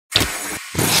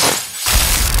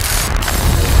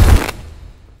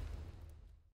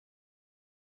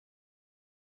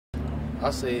I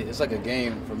say it's like a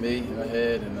game for me in my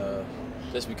head, and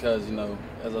just because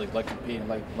as I like competing,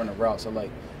 like running routes, I like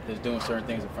just doing certain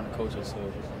things in front of coaches.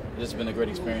 So it's just been a great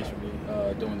experience for me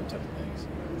doing them type of things.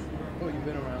 Well, you've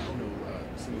been around,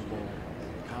 Senior Bowl,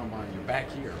 Combine. You're back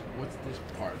here. What's this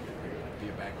part of it?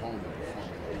 Being back home and performing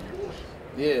in your place?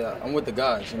 Yeah, I'm with the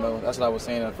guys. That's what I was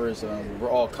saying at first. We're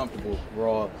all comfortable. We're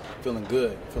all feeling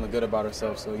good about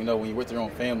ourselves. So when you're with your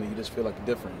own family, you just feel like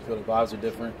different. You feel the vibes are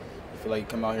different. You feel like you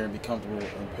come out here and be comfortable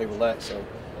and play relaxed. So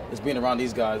just being around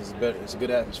these guys is better. It's a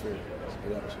good atmosphere.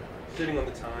 Sitting on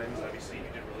the Times, obviously you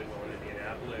did really well in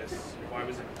Indianapolis. Why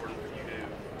was it important for you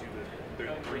to do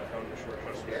the three-cone short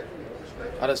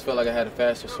shot? I just felt like I had a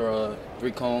faster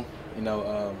three-cone.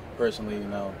 Personally,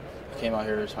 I came out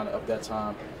here trying to up that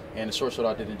time. And the short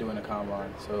I didn't do in the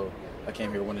combine, so I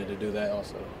came here wanted to do that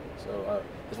also. So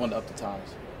I just wanted to up the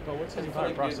times. But what's the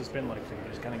entire process been like for you?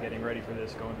 Just kind of getting ready for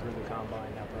this, going through the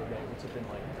combine, now pro day. What's it been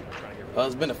like trying to get ready?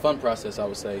 It's been a fun process, I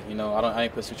would say. I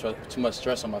ain't put too much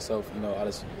stress on myself. I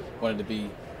just wanted to be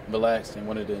relaxed and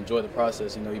wanted to enjoy the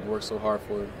process. You've worked so hard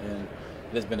for it, and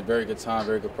it's been a very good time,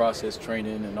 very good process,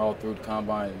 training, and all through the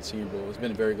combine and Senior Bowl. It's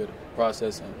been a very good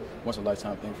process and once a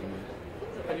lifetime thing for me.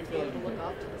 How do you feel like you look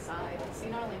off to the side? See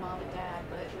not only mom and dad,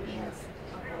 but me as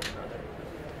uncle and brother.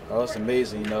 Oh, it's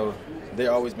amazing. They've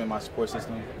always been my support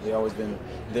system. They've always been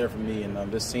there for me,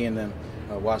 and just seeing them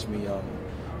watch me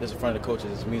just in front of the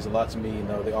coaches means a lot to me.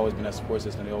 They've always been that support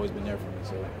system. They've always been there for me.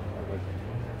 So,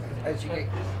 as you get,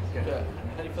 how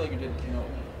do you feel like you did?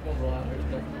 Overall,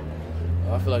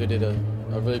 I feel like I did a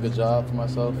really good job for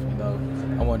myself.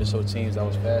 I wanted to show teams I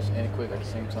was fast and quick at the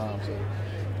same time. So.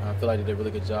 I feel like they did a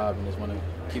really good job and just want to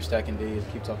keep stacking Ds,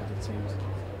 keep talking to the teams.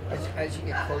 As you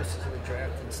get closer to the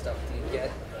draft and stuff, do you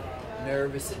get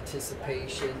nervous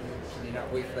anticipation? Can you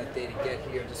not wait for that day to get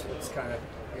here? Just what's kind of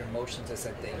your emotions as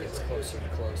that day gets closer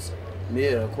and closer?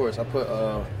 Yeah, of course. I put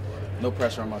no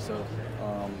pressure on myself,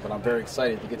 but I'm very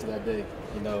excited to get to that day.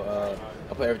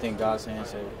 I put everything in God's hands,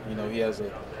 so He has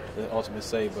the ultimate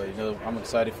say. But I'm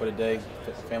excited for the day,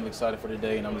 the family excited for the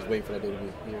day, and I'm just waiting for that day to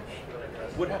be here.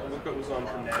 What goes on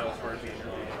from now as far as the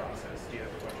interview process? Do you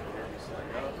have a bunch of interviews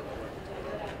lined up?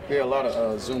 Here, a lot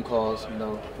of Zoom calls,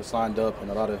 that's lined up,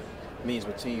 and a lot of meetings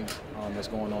with teams that's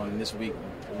going on. And this week,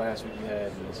 the last week we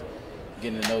had, and it's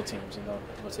getting to know teams,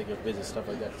 take your visits, stuff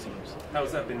like that to teams.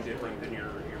 How's that been different than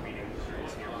your meetings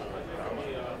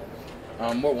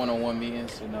here? More one-on-one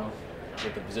meetings,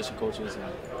 with the position coaches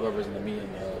and whoever's in the meeting.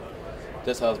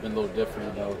 That's how it's been a little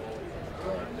different,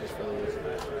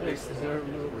 Is there a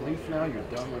little relief now? You're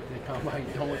done with the combine.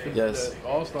 You're done with the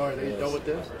All-Star. You're done with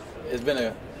this. It's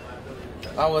been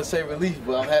I wouldn't say relief,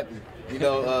 but I'm happy.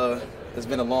 It's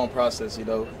been a long process.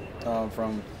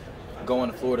 From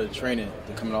going to Florida to training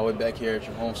to coming all the way back here at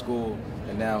your home school,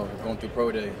 and now going through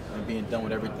pro day and being done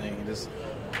with everything. It's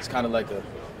kind of like a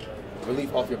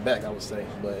relief off your back, I would say.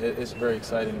 But it's very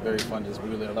exciting, very fun to just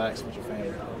really relax with your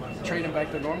family. Training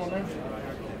back to normal now?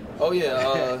 Oh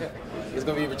yeah, it's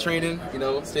gonna be training.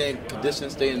 Staying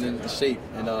conditioned, staying in shape,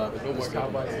 and no more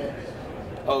combine.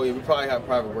 Oh yeah, we probably have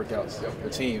private workouts for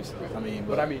teams.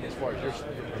 But I mean, as far as your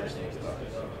stuff.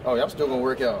 Oh yeah, I'm still gonna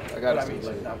work out. I got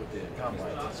to. Not with the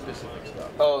combine, specific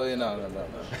stuff. Oh yeah, no,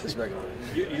 it's regular.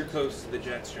 You're close to the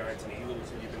Jets, Giants, and Eagles.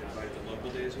 Have you been invited to local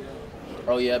days yet?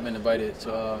 Oh yeah, I've been invited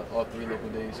to all 3 local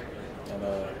days, and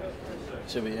it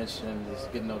should be interesting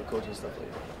just getting to know the coaches and stuff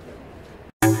like that.